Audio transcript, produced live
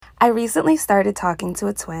I recently started talking to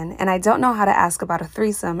a twin, and I don't know how to ask about a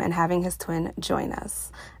threesome and having his twin join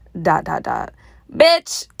us. ...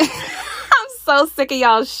 Bitch! I'm so sick of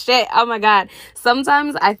y'all shit. Oh my God.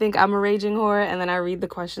 Sometimes I think I'm a raging whore, and then I read the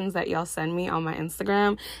questions that y'all send me on my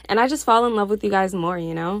Instagram, and I just fall in love with you guys more,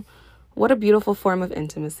 you know? What a beautiful form of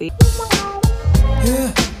intimacy.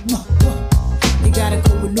 Yeah, you got it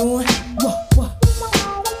going on.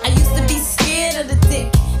 I used to be scared of the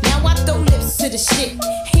dick. Now I throw lips to the shit.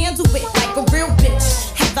 Handle it like a real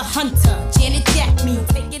bitch. Have the hunter, Janet Jack me.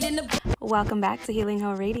 Take it in the... Welcome back to Healing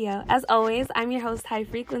Hoe Radio. As always, I'm your host, High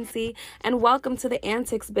Frequency, and welcome to the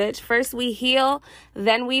antics, bitch. First we heal,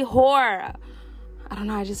 then we whore. I don't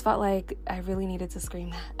know, I just felt like I really needed to scream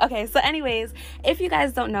that. Okay, so anyways, if you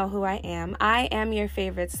guys don't know who I am your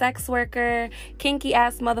favorite sex worker, kinky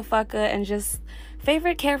ass motherfucker, and just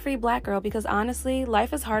favorite carefree black girl, because honestly,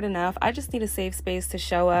 life is hard enough. I just need a safe space to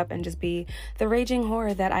show up and just be the raging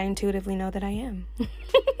whore that I intuitively know that I am.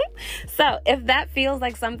 So if that feels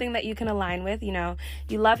like something that you can align with, you know,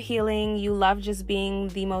 you love healing, you love just being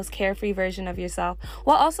the most carefree version of yourself,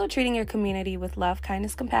 while also treating your community with love,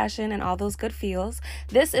 kindness, compassion, and all those good feels,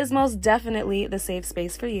 this is most definitely the safe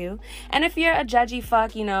space for you. And if you're a judgy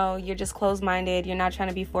fuck, you know, you're just closed-minded, you're not trying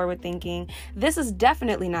to be forward-thinking, this is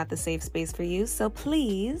definitely not the safe space for you. So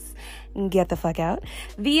please get the fuck out.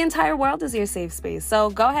 The entire world is your safe space.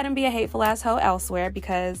 So go ahead and be a hateful asshole elsewhere,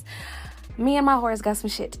 because me and my whores got some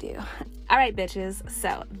shit to do. All right, bitches.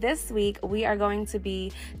 So this week we are going to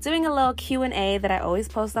be doing a little Q&A that I always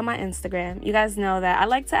post on my Instagram. You guys know that I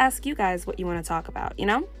like to ask you guys what you want to talk about, you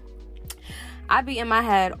know? I be in my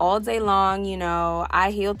head all day long, you know,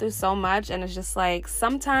 I healed through so much, and it's just like,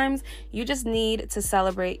 sometimes you just need to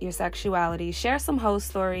celebrate your sexuality, share some hoe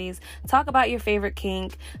stories, talk about your favorite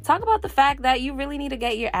kink, talk about the fact that you really need to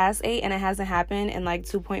get your ass ate and it hasn't happened in like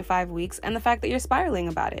 2.5 weeks, and the fact that you're spiraling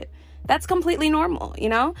about it. That's completely normal, you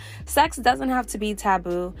know? Sex doesn't have to be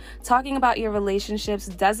taboo. Talking about your relationships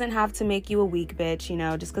doesn't have to make you a weak bitch, you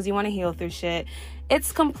know, just because you want to heal through shit.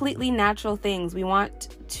 It's completely natural things. We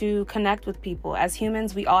want to connect with people. As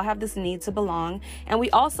humans, we all have this need to belong, and we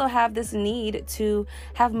also have this need to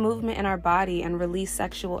have movement in our body and release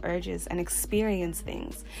sexual urges and experience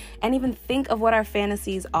things and even think of what our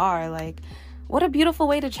fantasies are. Like, what a beautiful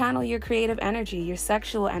way to channel your creative energy, your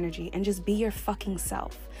sexual energy, and just be your fucking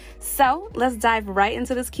self. So let's dive right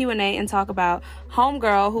into this Q&A and talk about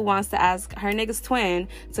homegirl who wants to ask her nigga's twin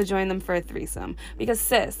to join them for a threesome. Because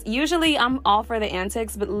sis, usually I'm all for the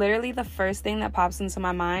antics, but literally the first thing that pops into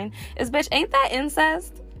my mind is, bitch, ain't that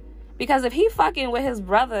incest? Because if he fucking with his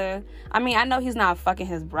brother, I mean, I know he's not fucking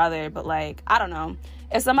his brother, but like, I don't know.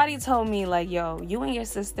 If somebody told me like, yo, you and your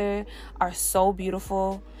sister are so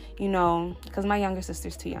beautiful, you know, because my younger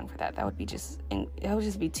sister's too young for that. It would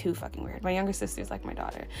just be too fucking weird. My younger sister's like my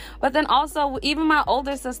daughter. But then also, even my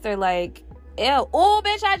older sister, like, ew. Oh,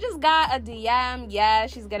 bitch, I just got a DM. Yeah,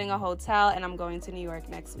 she's getting a hotel, and I'm going to New York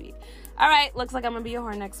next week. All right, looks like I'm going to be a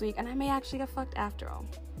whore next week, and I may actually get fucked after all.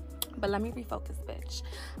 But let me refocus, bitch.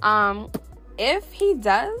 If he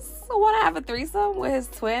does want to have a threesome with his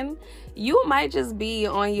twin, you might just be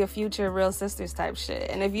on your future Real Sisters type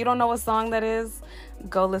shit. And if you don't know what song that is,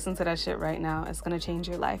 go listen to that shit right now. It's going to change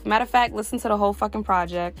your life. Matter of fact, listen to the whole fucking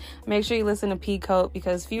project. Make sure you listen to Peacoat,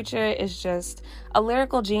 because Future is just a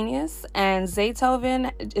lyrical genius, and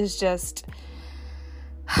Zaytoven is just...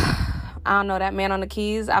 I don't know, that man on the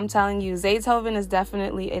keys. I'm telling you, Zaytoven is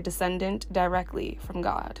definitely a descendant directly from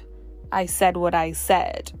God. I said what I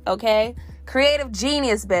said, okay? Creative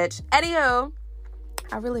genius, bitch. Anywho,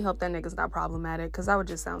 I really hope that nigga's not problematic, because that would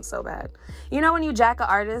just sound so bad. You know when you jack an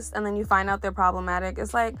artist and then you find out they're problematic?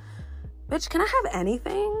 It's like, bitch, can I have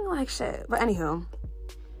anything? Like, shit. But anywho,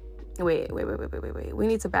 wait. We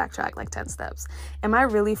need to backtrack like 10 steps. Am I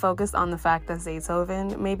really focused on the fact that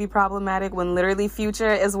Zaytoven may be problematic when literally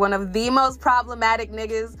Future is one of the most problematic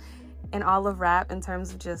niggas in all of rap in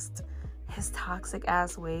terms of just his toxic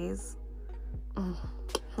ass ways?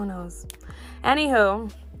 Who knows? Anywho,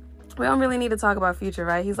 we don't really need to talk about Future,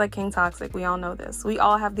 right? He's like King Toxic. We all know this. We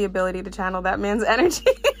all have the ability to channel that man's energy.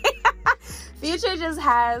 Future just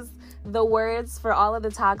has the words for all of the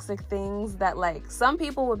toxic things that, like, some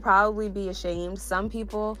people would probably be ashamed. Some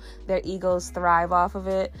people, their egos thrive off of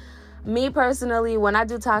it. Me personally, when I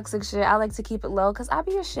do toxic shit, I like to keep it low, because I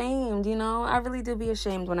be ashamed, you know? I really do be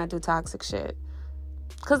ashamed when I do toxic shit.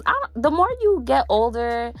 Because the more you get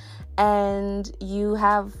older and you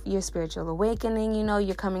have your spiritual awakening, you know,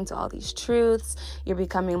 you're coming to all these truths, you're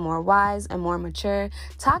becoming more wise and more mature,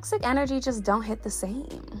 toxic energy just don't hit the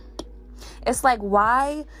same. It's like,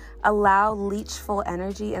 why allow leechful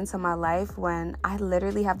energy into my life when I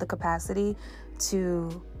literally have the capacity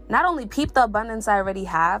to not only peep the abundance I already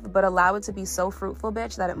have, but allow it to be so fruitful,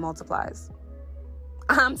 bitch, that it multiplies.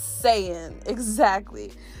 I'm saying,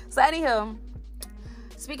 exactly. So anywho,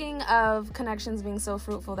 speaking of connections being so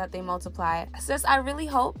fruitful that they multiply, sis, I really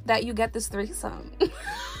hope that you get this threesome.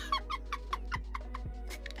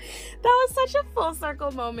 That was such a full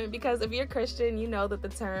circle moment, because if you're Christian, you know that the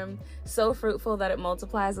term so fruitful that it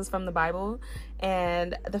multiplies is from the Bible.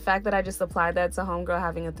 And the fact that I just applied that to homegirl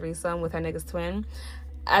having a threesome with her nigga's twin,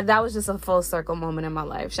 that was just a full circle moment in my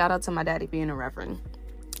life. Shout out to my daddy being a reverend.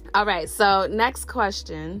 All right, so next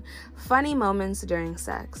question. Funny moments during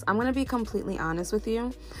sex. I'm going to be completely honest with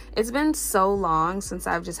you. It's been so long since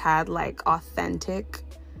I've just had like authentic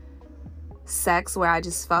sex where I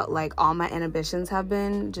just felt like all my inhibitions have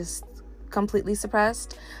been just completely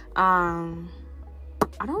suppressed. I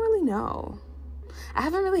don't really know. I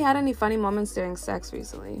haven't really had any funny moments during sex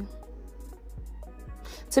recently.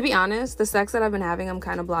 To be honest, the sex that I've been having, I'm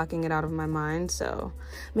kind of blocking it out of my mind, so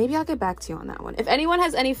maybe I'll get back to you on that one. If anyone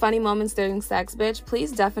has any funny moments during sex, bitch,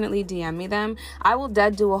 please definitely DM me them. I will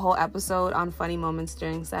do a whole episode on funny moments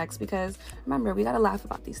during sex, because remember, we gotta laugh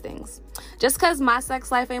about these things. Just because my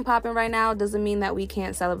sex life ain't popping right now doesn't mean that we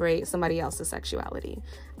can't celebrate somebody else's sexuality.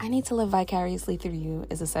 I need to live vicariously through you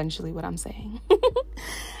is essentially what I'm saying.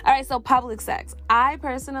 All right, so public sex. I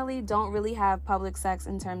personally don't really have public sex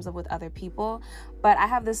in terms of with other people, but I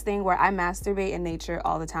have this thing where I masturbate in nature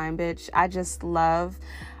all the time, bitch. I just love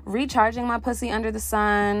recharging my pussy under the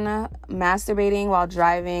sun, masturbating while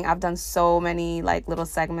driving. I've done so many like little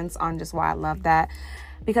segments on just why I love that,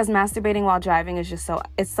 because masturbating while driving is just so,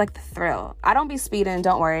 it's like the thrill. I don't be speeding,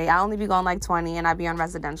 don't worry. I only be going like 20 and I be on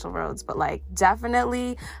residential roads, but like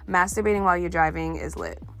definitely masturbating while you're driving is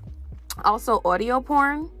lit. Also, audio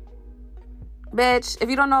porn. Bitch, if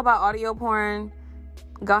you don't know about audio porn,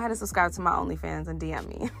 go ahead and subscribe to my OnlyFans and DM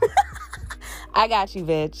me. I got you,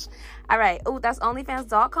 bitch. All right. Ooh, that's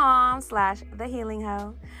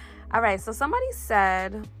onlyfans.com/thehealinghoe. All right. So somebody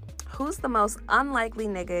said, who's the most unlikely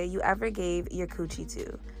nigga you ever gave your coochie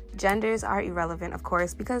to? Genders are irrelevant, of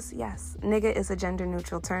course, because yes, nigga is a gender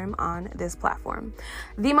neutral term on this platform.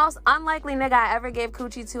 The most unlikely nigga I ever gave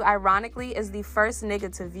coochie to, ironically, is the first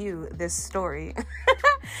nigga to view this story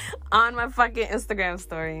on my fucking Instagram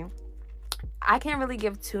story. I can't really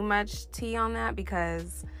give too much tea on that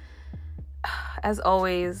because, as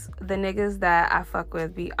always, the niggas that I fuck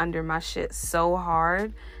with be under my shit so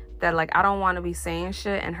hard that, like, I don't want to be saying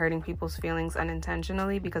shit and hurting people's feelings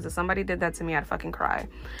unintentionally, because if somebody did that to me, I'd fucking cry.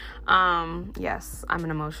 Yes, I'm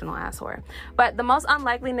an emotional ass whore. But the most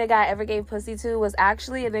unlikely nigga I ever gave pussy to was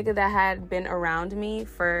actually a nigga that had been around me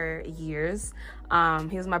for years.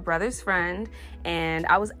 He was my brother's friend, and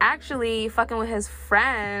I was actually fucking with his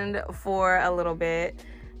friend for a little bit.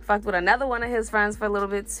 Fucked with another one of his friends for a little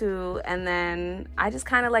bit too, and then I just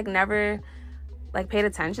kind of like never like paid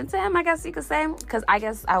attention to him, I guess you could say, because I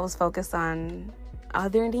guess I was focused on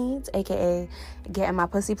other needs, aka getting my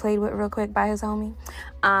pussy played with real quick by his homie.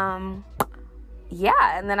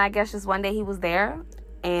 Yeah, and then I guess just one day he was there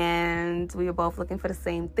and we were both looking for the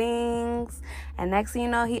same things, and next thing you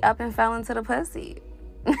know, he up and fell into the pussy.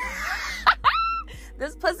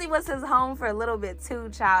 This pussy was his home for a little bit too,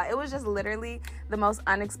 child. It was just literally the most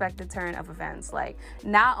unexpected turn of events. Like,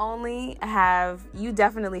 not only have you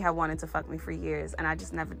definitely have wanted to fuck me for years, and I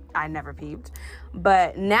never peeped,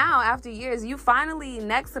 but now after years, you finally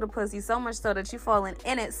next to the pussy, so much so that you falling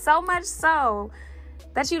in it, so much so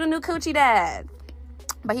that you the new coochie dad.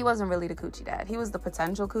 But he wasn't really the coochie dad. He was the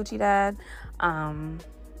potential coochie dad.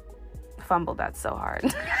 Fumbled that so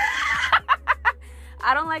hard.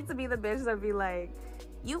 I don't like to be the bitch that be like,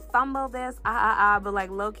 you fumble this, but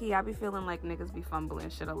like low-key, I be feeling like niggas be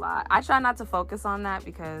fumbling shit a lot. I try not to focus on that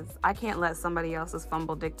because I can't let somebody else's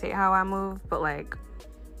fumble dictate how I move, but like,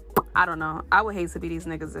 I don't know. I would hate to be these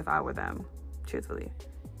niggas if I were them, truthfully.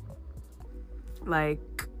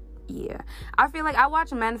 Like, yeah. I feel like I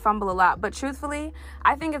watch men fumble a lot, but truthfully,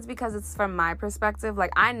 I think it's because it's from my perspective.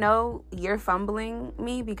 Like, I know you're fumbling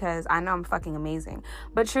me because I know I'm fucking amazing.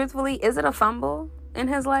 But truthfully, is it a fumble in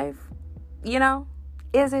his life? You know?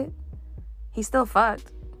 Is it? He still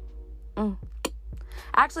fucked.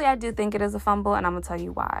 Actually, I do think it is a fumble, and I'm gonna tell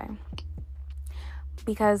you why.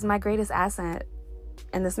 Because my greatest asset,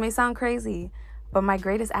 and this may sound crazy, but my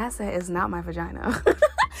greatest asset is not my vagina.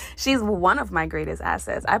 She's one of my greatest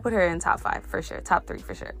assets. I put her in top 5 for sure, top 3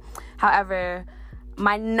 for sure. However,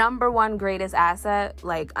 my number one greatest asset,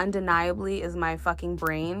 like undeniably, is my fucking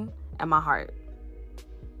brain and my heart.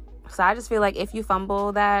 So I just feel like if you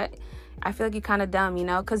fumble that, I feel like you're kind of dumb, you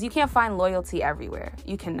know? Because you can't find loyalty everywhere.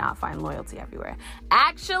 You cannot find loyalty everywhere.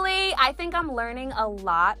 Actually, I think I'm learning a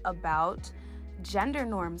lot about gender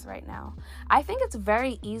norms right now. I think it's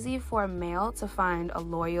very easy for a male to find a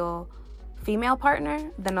loyal female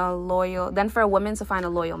partner than for a woman to find a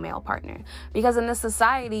loyal male partner. Because in this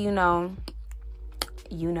society, you know,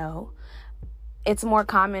 it's more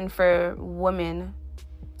common for women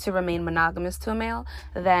to remain monogamous to a male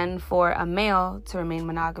than for a male to remain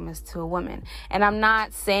monogamous to a woman. And I'm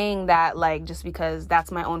not saying that like just because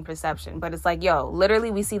that's my own perception, but it's like, yo, literally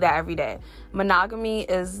we see that every day. Monogamy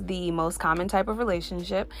is the most common type of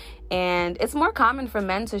relationship, and it's more common for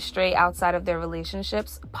men to stray outside of their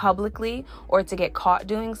relationships publicly or to get caught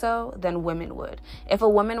doing so than women would. If a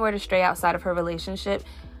woman were to stray outside of her relationship,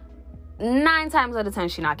 9 times out of 10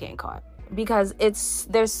 she's not getting caught. Because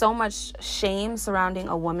there's so much shame surrounding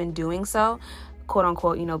a woman doing so, quote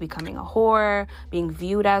unquote, you know, becoming a whore, being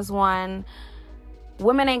viewed as one.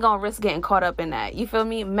 Women ain't gonna risk getting caught up in that. You feel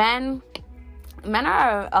me? Men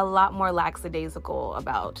are a lot more lackadaisical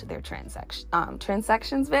about their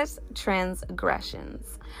transgressions.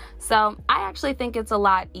 So I actually think it's a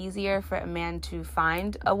lot easier for a man to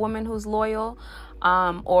find a woman who's loyal,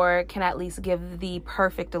 or can at least give the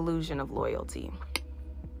perfect illusion of loyalty.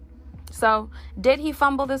 So, did he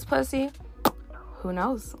fumble this pussy? Who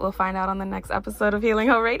knows? We'll find out on the next episode of Healing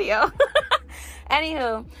Hoe Radio.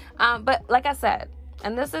 Anywho, but like I said,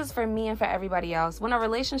 and this is for me and for everybody else, when a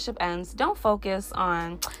relationship ends, don't focus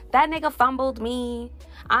on, that nigga fumbled me,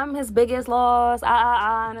 I'm his biggest loss,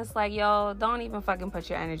 and it's like, yo, don't even fucking put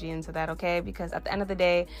your energy into that, okay? Because at the end of the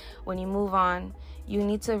day, when you move on, you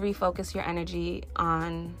need to refocus your energy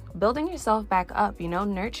on building yourself back up, you know,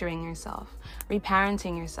 nurturing yourself,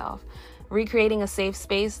 reparenting yourself, recreating a safe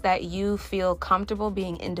space that you feel comfortable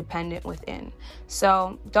being independent within.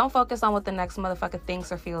 So don't focus on what the next motherfucker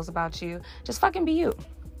thinks or feels about you. Just fucking be you.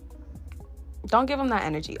 Don't give them that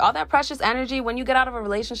energy. All that precious energy when you get out of a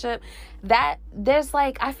relationship, that there's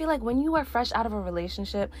like, I feel like when you are fresh out of a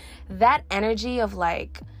relationship, that energy of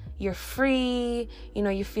like, you're free, you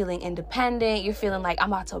know, you're feeling independent, you're feeling like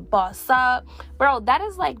I'm about to boss up. Bro, that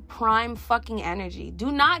is like prime fucking energy.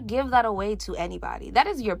 Do not give that away to anybody. That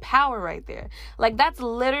is your power right there. Like, that's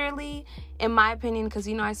literally, in my opinion, because,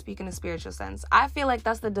 you know, I speak in a spiritual sense, I feel like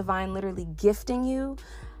that's the divine literally gifting you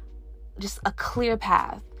just a clear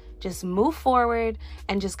path. Just move forward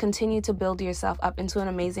and just continue to build yourself up into an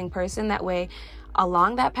amazing person. That way,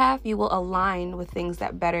 along that path, you will align with things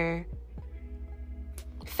that better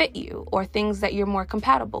fit you or things that you're more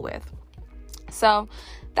compatible with. So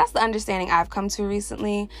that's the understanding I've come to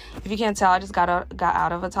recently. If you can't tell, I just got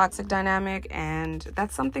out of a toxic dynamic, and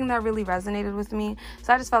that's something that really resonated with me.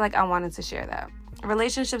 So I just felt like I wanted to share that.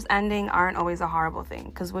 Relationships ending aren't always a horrible thing,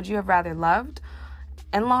 because would you have rather loved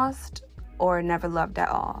and lost or never loved at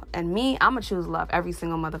all? And me, I'm gonna choose love every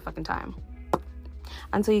single motherfucking time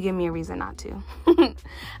until you give me a reason not to.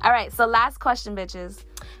 All right, so last question, bitches.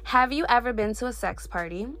 Have you ever been to a sex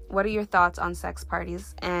party? What are your thoughts on sex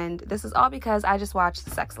parties? And this is all because I just watched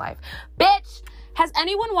Sex Life. Bitch, has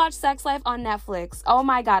anyone watched Sex Life on Netflix? Oh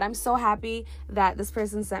my God, I'm so happy that this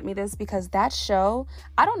person sent me this, because that show,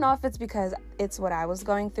 I don't know if it's because it's what I was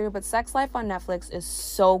going through, but Sex Life on Netflix is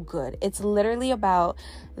so good. It's literally about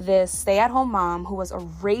this stay-at-home mom who was a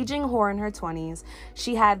raging whore in her 20s.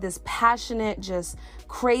 She had this passionate, just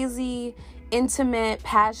crazy, intimate,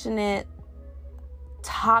 passionate,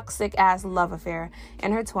 toxic ass love affair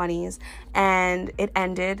in her 20s, and it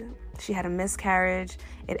ended. She had a miscarriage.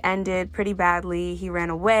 It ended pretty badly. He ran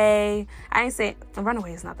away. I ain't say run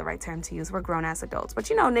away is not the right term to use. We're grown ass adults. But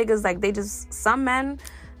you know, niggas, like, they just, some men,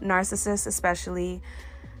 narcissists especially,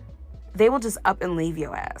 they will just up and leave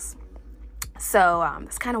your ass. So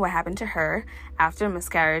that's kind of what happened to her after a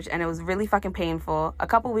miscarriage, and it was really fucking painful. A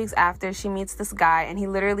couple weeks after, she meets this guy, and he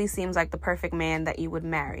literally seems like the perfect man that you would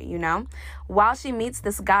marry, you know? While she meets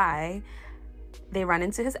this guy, they run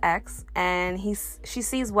into his ex, and she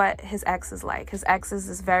sees what his ex is like. His ex is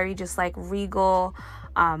this very just like regal,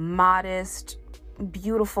 modest,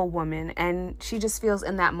 beautiful woman, and she just feels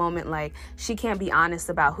in that moment like she can't be honest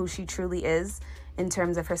about who she truly is in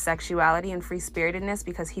terms of her sexuality and free-spiritedness,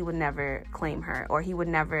 because he would never claim her, or he would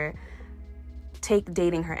never take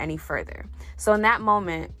dating her any further. So in that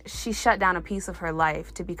moment, she shut down a piece of her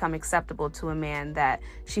life to become acceptable to a man that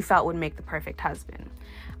she felt would make the perfect husband.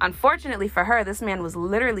 Unfortunately for her, this man was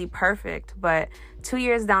literally perfect, but 2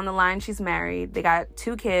 years down the line, she's married. They got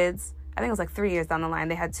 2 kids. I think it was like 3 years down the line.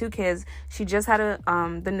 They had 2 kids. She just had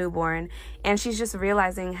the newborn, and she's just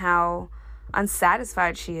realizing how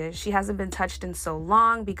unsatisfied she is. She hasn't been touched in so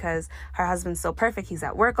long because her husband's so perfect. He's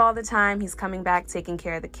at work all the time. He's coming back, taking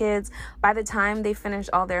care of the kids. By the time they finish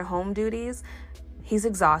all their home duties, he's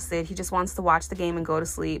exhausted. He just wants to watch the game and go to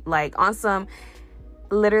sleep. Like, on some,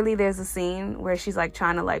 literally there's a scene where she's like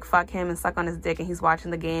trying to like fuck him and suck on his dick, and he's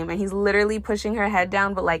watching the game, and he's literally pushing her head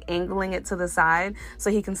down but like angling it to the side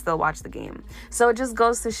so he can still watch the game. So it just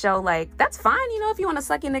goes to show, like, that's fine, you know, if you want to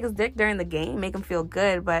suck your nigga's dick during the game, make him feel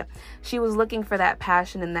good. But she was looking for that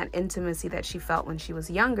passion and that intimacy that she felt when she was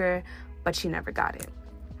younger, but she never got it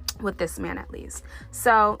with this man, at least.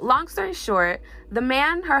 So long story short, the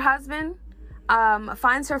man, her husband,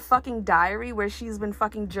 finds her fucking diary where she's been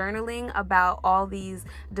fucking journaling about all these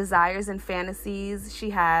desires and fantasies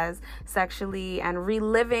she has sexually, and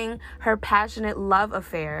reliving her passionate love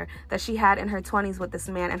affair that she had in her 20s with this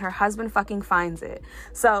man, and her husband fucking finds it.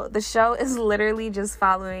 So the show is literally just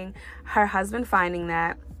following her husband finding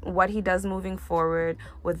that, what he does moving forward,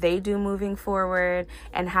 what they do moving forward,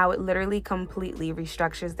 and how it literally completely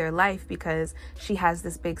restructures their life because she has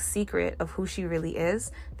this big secret of who she really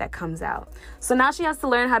is that comes out. So now she has to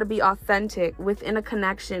learn how to be authentic within a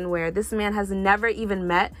connection where this man has never even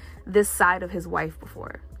met this side of his wife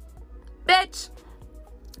before. Bitch!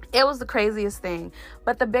 It was the craziest thing.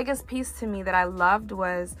 But the biggest piece to me that I loved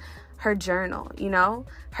was her journal, you know?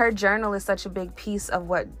 Her journal is such a big piece of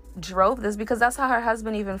what drove this, because that's how her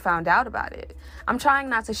husband even found out about it. I'm trying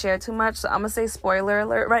not to share too much, so I'm gonna say spoiler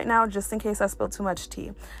alert right now, just in case I spill too much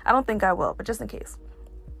tea. I don't think I will, but just in case.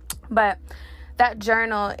 But that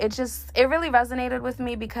journal, it really resonated with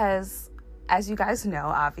me because, as you guys know,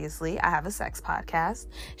 obviously, I have a sex podcast.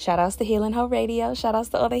 Shout outs to Healing Hoe Radio. Shout outs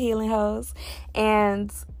to all the healing hoes.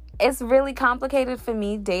 And it's really complicated for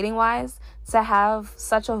me, dating-wise, to have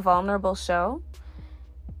such a vulnerable show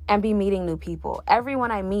and be meeting new people.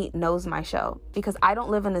 Everyone I meet knows my show because I don't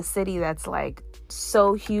live in a city that's like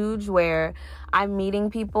so huge where I'm meeting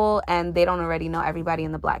people and they don't already know everybody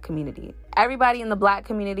in the Black community. Everybody in the Black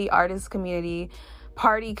community, artist community,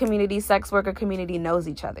 party community, sex worker community knows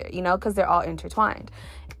each other, you know, because they're all intertwined.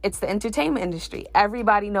 It's the entertainment industry.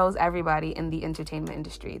 Everybody knows everybody in the entertainment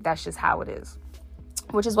industry. That's just how it is.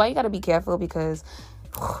 Which is why you got to be careful because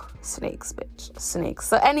snakes, bitch. Snakes.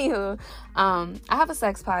 So anywho, I have a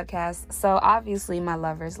sex podcast. So obviously my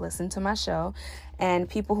lovers listen to my show, and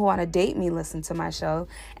people who want to date me listen to my show.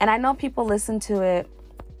 And I know people listen to it.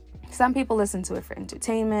 Some people listen to it for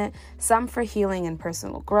entertainment, some for healing and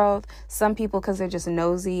personal growth, some people because they're just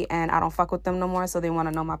nosy and I don't fuck with them no more, so they want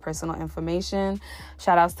to know my personal information.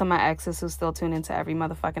 Shout outs to my exes who still tune into every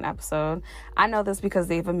motherfucking episode. I know this because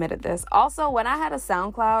they've admitted this. Also, when I had a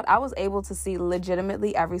SoundCloud, I was able to see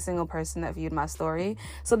legitimately every single person that viewed my story.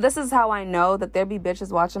 So this is how I know that there be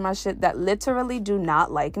bitches watching my shit that literally do not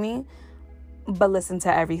like me, but listen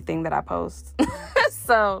to everything that I post.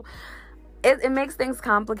 So it makes things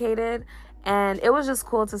complicated, and it was just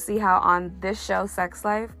cool to see how on this show, Sex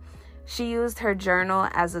Life, she used her journal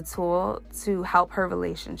as a tool to help her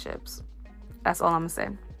relationships. That's all I'm gonna say.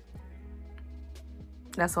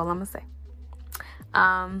 That's all I'm gonna say.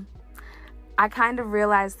 I kind of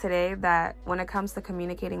realized today that when it comes to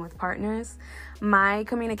communicating with partners, my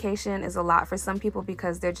communication is a lot for some people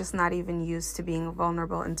because they're just not even used to being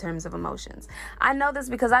vulnerable in terms of emotions. I know this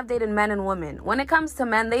because I've dated men and women. When it comes to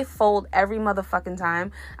men, they fold every motherfucking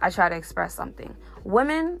time I try to express something.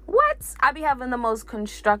 Women, what? I be having the most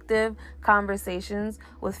constructive conversations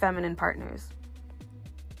with feminine partners.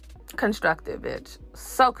 Constructive, bitch.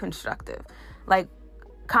 So constructive. Like,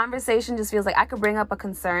 conversation just feels like I could bring up a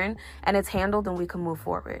concern and it's handled and we can move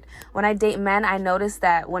forward. When I date men, I notice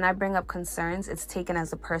that when I bring up concerns, it's taken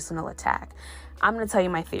as a personal attack. I'm going to tell you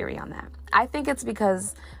my theory on that. I think it's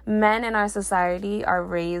because men in our society are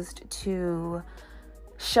raised to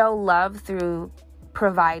show love through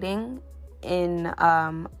providing in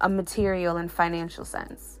a material and financial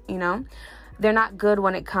sense, you know? They're not good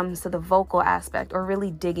when it comes to the vocal aspect or really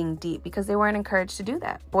digging deep because they weren't encouraged to do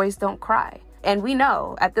that. Boys don't cry. And we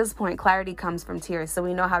know at this point, clarity comes from tears. So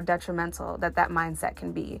we know how detrimental that mindset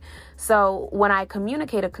can be. So when I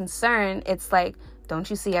communicate a concern, it's like, don't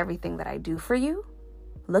you see everything that I do for you?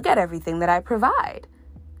 Look at everything that I provide.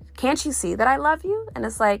 Can't you see that I love you? And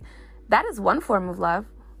it's like, that is one form of love,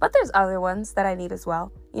 but there's other ones that I need as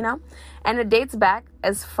well, you know? And it dates back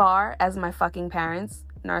as far as my fucking parents,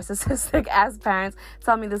 narcissistic ass parents,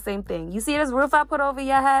 tell me the same thing. You see this roof I put over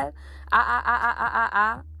your head?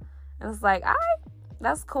 And it's like, all right,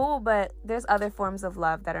 that's cool, but there's other forms of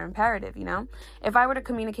love that are imperative, you know? If I were to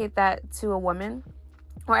communicate that to a woman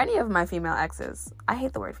or any of my female exes, I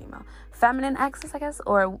hate the word female, feminine exes, I guess,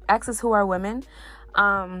 or exes who are women,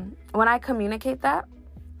 when I communicate that,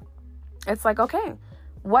 it's like, okay,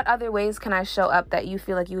 what other ways can I show up that you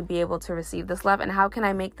feel like you would be able to receive this love? And how can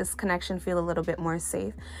I make this connection feel a little bit more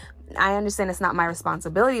safe? I understand it's not my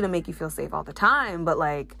responsibility to make you feel safe all the time, but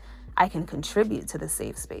like, I can contribute to the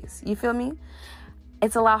safe space. You feel me?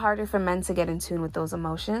 it's a lot harder for men to get in tune with those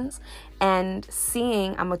emotions. And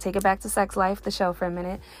seeing, I'm going to take it back to Sex Life, the show, for a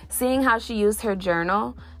minute. Seeing how she used her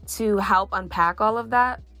journal to help unpack all of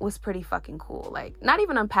that was pretty fucking cool. Like, not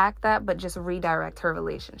even unpack that, but just redirect her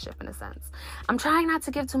relationship in a sense. I'm trying not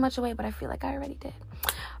to give too much away, but I feel like I already did.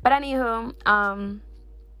 But anywho,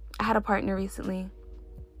 I had a partner recently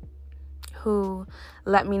who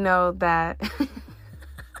let me know that...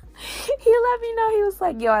 He let me know, he was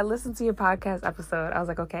like, yo, I listened to your podcast episode. I was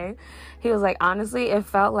like, okay. He was like, honestly, it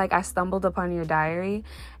felt like I stumbled upon your diary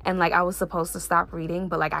and like I was supposed to stop reading,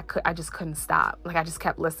 but like I just couldn't stop. Like I just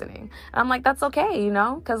kept listening. And I'm like, that's okay, you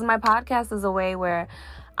know, because my podcast is a way where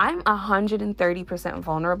I'm 130%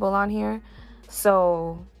 vulnerable on here.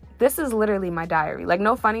 So this is literally my diary. Like,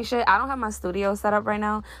 no funny shit. I don't have my studio set up right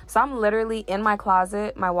now. So I'm literally in my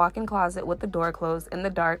closet, my walk-in closet with the door closed in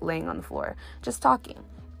the dark, laying on the floor, just talking.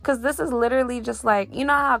 Because this is literally just like, you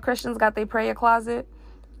know how Christians got their prayer closet?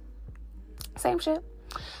 Same shit.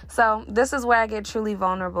 So this is where I get truly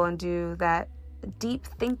vulnerable and do that deep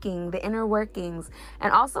thinking, the inner workings,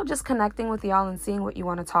 and also just connecting with y'all and seeing what you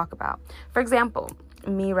want to talk about. For example,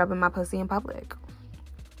 me rubbing my pussy in public.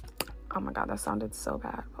 Oh my God, that sounded so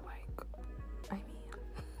bad. But like, I mean...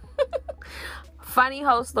 Funny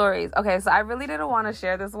hoe stories. Okay, so I really didn't want to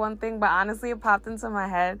share this one thing, but honestly, it popped into my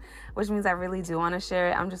head, which means I really do want to share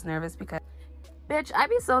it. I'm just nervous because, bitch, I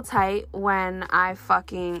be so tight when I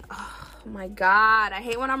fucking, oh my God. I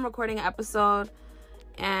hate when I'm recording an episode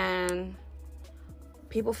and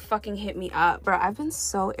people fucking hit me up. Bro, I've been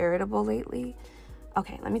so irritable lately.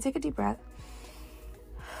 Okay, let me take a deep breath.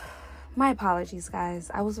 My apologies,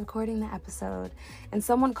 guys. I was recording the episode and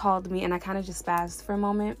someone called me and I kind of just spazzed for a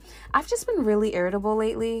moment. I've just been really irritable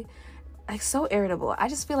lately. Like, so irritable. I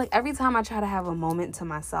just feel like every time I try to have a moment to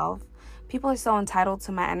myself, people are so entitled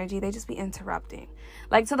to my energy. They just be interrupting.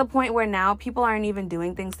 Like, to the point where now people aren't even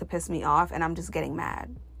doing things to piss me off and I'm just getting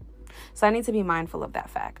mad. So I need to be mindful of that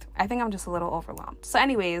fact. I think I'm just a little overwhelmed. So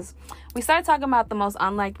anyways, we started talking about the most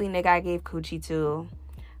unlikely nigga I gave coochie to.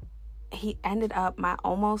 He ended up my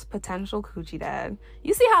almost potential coochie dad.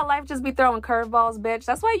 You see how life just be throwing curveballs, bitch?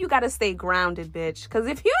 That's why you gotta stay grounded, bitch. Because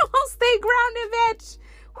if you don't stay grounded, bitch,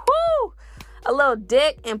 whoo, a little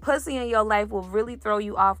dick and pussy in your life will really throw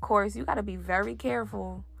you off course. You gotta be very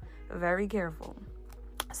careful. Very careful.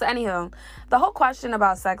 So anyhow, the whole question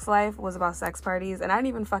about Sex Life was about sex parties, and I didn't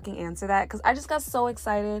even fucking answer that because I just got so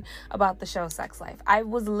excited about the show Sex Life. I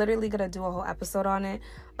was literally gonna do a whole episode on it,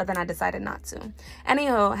 but then I decided not to.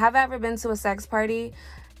 Anyhow, have I ever been to a sex party?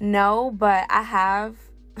 No, but I have.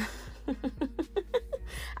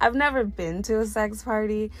 I've never been to a sex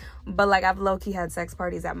party, but like I've low-key had sex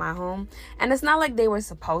parties at my home. And it's not like they were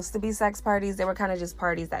supposed to be sex parties. They were kind of just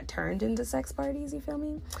parties that turned into sex parties, you feel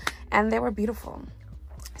me? And they were beautiful.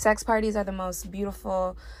 Sex parties are the most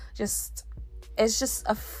beautiful, it's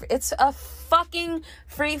a fucking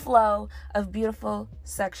free flow of beautiful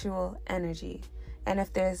sexual energy. And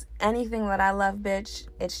if there's anything that I love, bitch,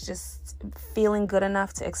 it's just feeling good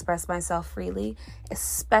enough to express myself freely,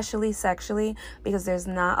 especially sexually, because there's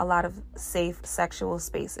not a lot of safe sexual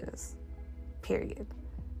spaces. Period.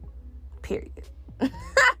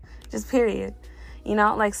 Just period. You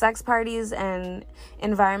know, like sex parties and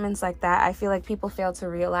environments like that, I feel like people fail to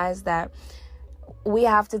realize that we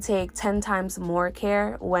have to take 10 times more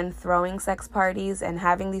care when throwing sex parties and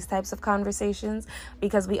having these types of conversations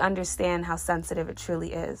because we understand how sensitive it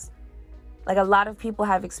truly is. Like, a lot of people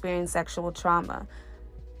have experienced sexual trauma,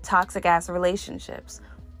 toxic ass relationships,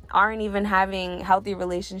 aren't even having healthy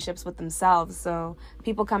relationships with themselves. So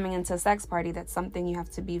people coming into a sex party, that's something you have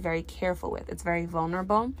to be very careful with. It's very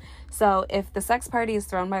vulnerable. So if the sex party is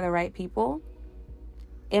thrown by the right people,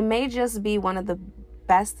 it may just be one of the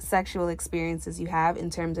best sexual experiences you have in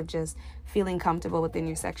terms of just feeling comfortable within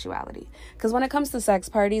your sexuality. Because when it comes to sex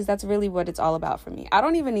parties, that's really what it's all about for me. I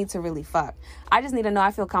don't even need to really fuck. I just need to know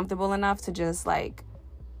I feel comfortable enough to just like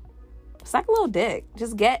suck a little dick.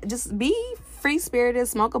 Just be free-spirited,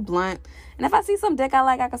 smoke a blunt. And if I see some dick I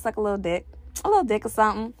like, I can suck a little dick or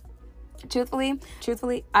something.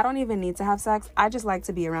 Truthfully, I don't even need to have sex. I just like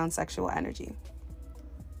to be around sexual energy.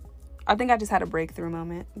 I think I just had a breakthrough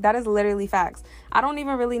moment. That is literally facts. I don't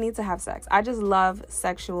even really need to have sex. I just love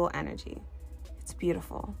sexual energy. It's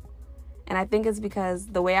beautiful. And I think it's because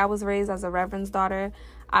the way I was raised as a reverend's daughter,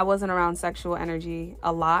 I wasn't around sexual energy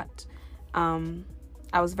a lot.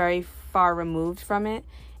 I was very far removed from it,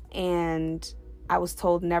 and I was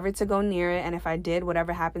told never to go near it, and if I did,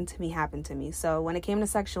 whatever happened to me. So when it came to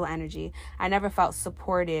sexual energy, I never felt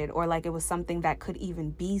supported or like it was something that could even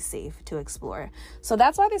be safe to explore. So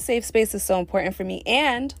that's why the safe space is so important for me.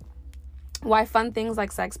 And why fun things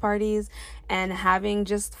like sex parties and having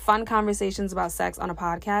just fun conversations about sex on a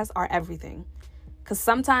podcast are everything. Because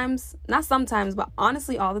sometimes, not sometimes, but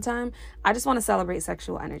honestly all the time, I just want to celebrate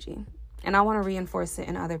sexual energy. And I want to reinforce it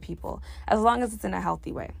in other people, as long as it's in a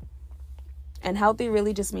healthy way. And healthy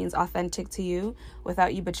really just means authentic to you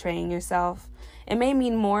without you betraying yourself. It may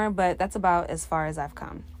mean more, but that's about as far as I've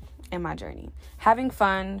come in my journey. Having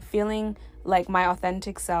fun, feeling like my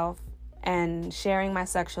authentic self, and sharing my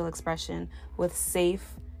sexual expression with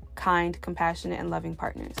safe, kind, compassionate, and loving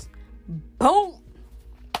partners. Boom!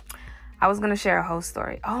 I was going to share a host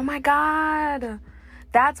story. Oh my God.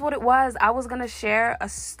 That's what it was. I was going to share a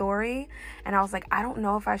story and I was like, I don't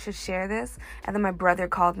know if I should share this. And then my brother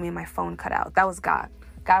called me and my phone cut out. That was God.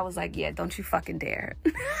 God was like, yeah, don't you fucking dare.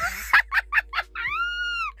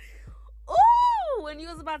 Ooh, when you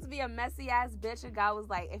was about to be a messy ass bitch and God was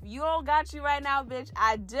like, if you don't got you right now, bitch,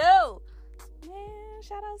 I do. Man,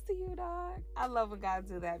 shout outs to you, dog. I love when God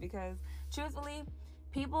do that because truthfully,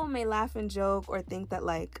 people may laugh and joke or think that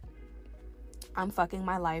like I'm fucking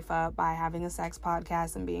my life up by having a sex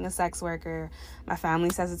podcast and being a sex worker. My family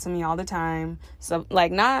says it to me all the time. So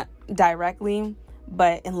like not directly,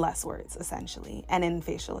 but in less words essentially and in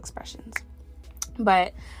facial expressions.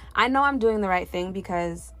 But I know I'm doing the right thing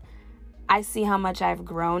because I see how much I've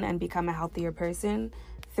grown and become a healthier person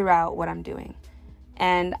throughout what I'm doing.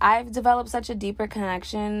 And I've developed such a deeper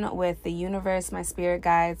connection with the universe, my spirit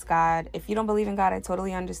guides, God. If you don't believe in God, I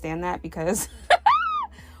totally understand that because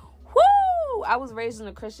whoo, I was raised in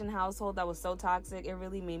a Christian household that was so toxic. It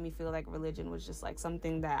really made me feel like religion was just like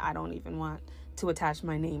something that I don't even want to attach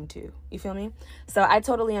my name to. You feel me? So I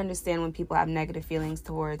totally understand when people have negative feelings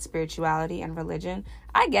towards spirituality and religion.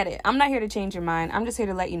 I get it. I'm not here to change your mind. I'm just here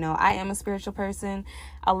to let you know I am a spiritual person.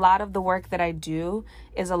 A lot of the work that I do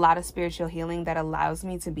is a lot of spiritual healing that allows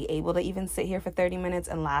me to be able to even sit here for 30 minutes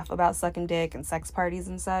and laugh about sucking dick and sex parties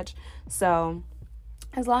and such. So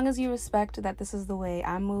as long as you respect that this is the way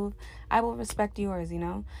I move, I will respect yours, you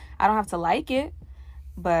know? I don't have to like it,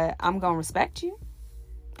 but I'm going to respect you.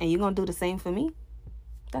 And you're going to do the same for me.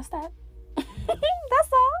 That's that. That's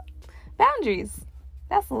all. Boundaries.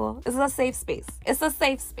 That's all. It's a safe space. It's a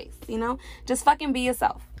safe space, you know? Just fucking be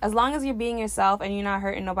yourself. As long as you're being yourself and you're not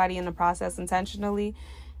hurting nobody in the process intentionally,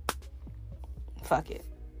 fuck it.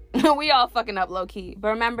 We all fucking up low-key. But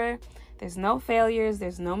remember, there's no failures.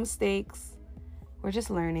 There's no mistakes. We're just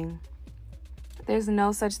learning. There's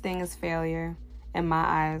no such thing as failure in my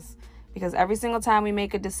eyes. Because every single time we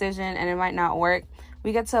make a decision and it might not work,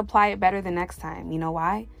 we get to apply it better the next time. You know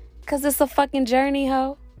why? Because it's a fucking journey,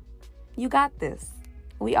 ho. You got this.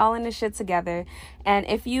 We all in this shit together. And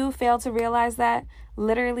if you fail to realize that,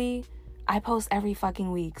 literally, I post every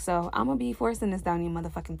fucking week. So I'm going to be forcing this down your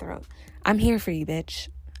motherfucking throat. I'm here for you, bitch.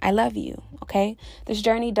 I love you, okay? This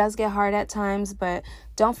journey does get hard at times, but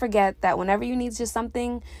don't forget that whenever you need just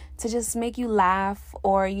something to just make you laugh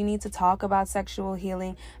or you need to talk about sexual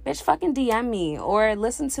healing, bitch, fucking DM me or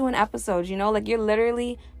listen to an episode, you know? Like, you're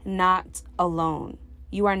literally not alone.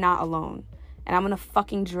 You are not alone. And I'm going to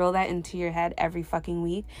fucking drill that into your head every fucking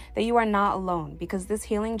week that you are not alone because this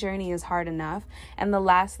healing journey is hard enough. And the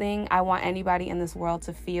last thing I want anybody in this world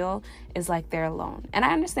to feel is like they're alone. And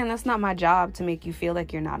I understand that's not my job to make you feel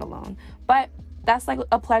like you're not alone. But that's like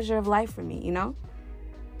a pleasure of life for me, you know,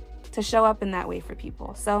 to show up in that way for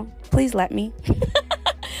people. So please let me.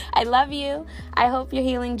 I love you. I hope your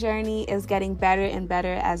healing journey is getting better and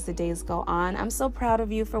better as the days go on. I'm so proud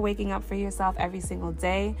of you for waking up for yourself every single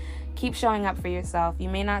day. Keep showing up for yourself. You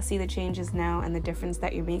may not see the changes now and the difference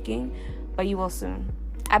that you're making, but you will soon.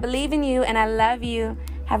 I believe in you and I love you.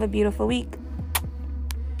 Have a beautiful week.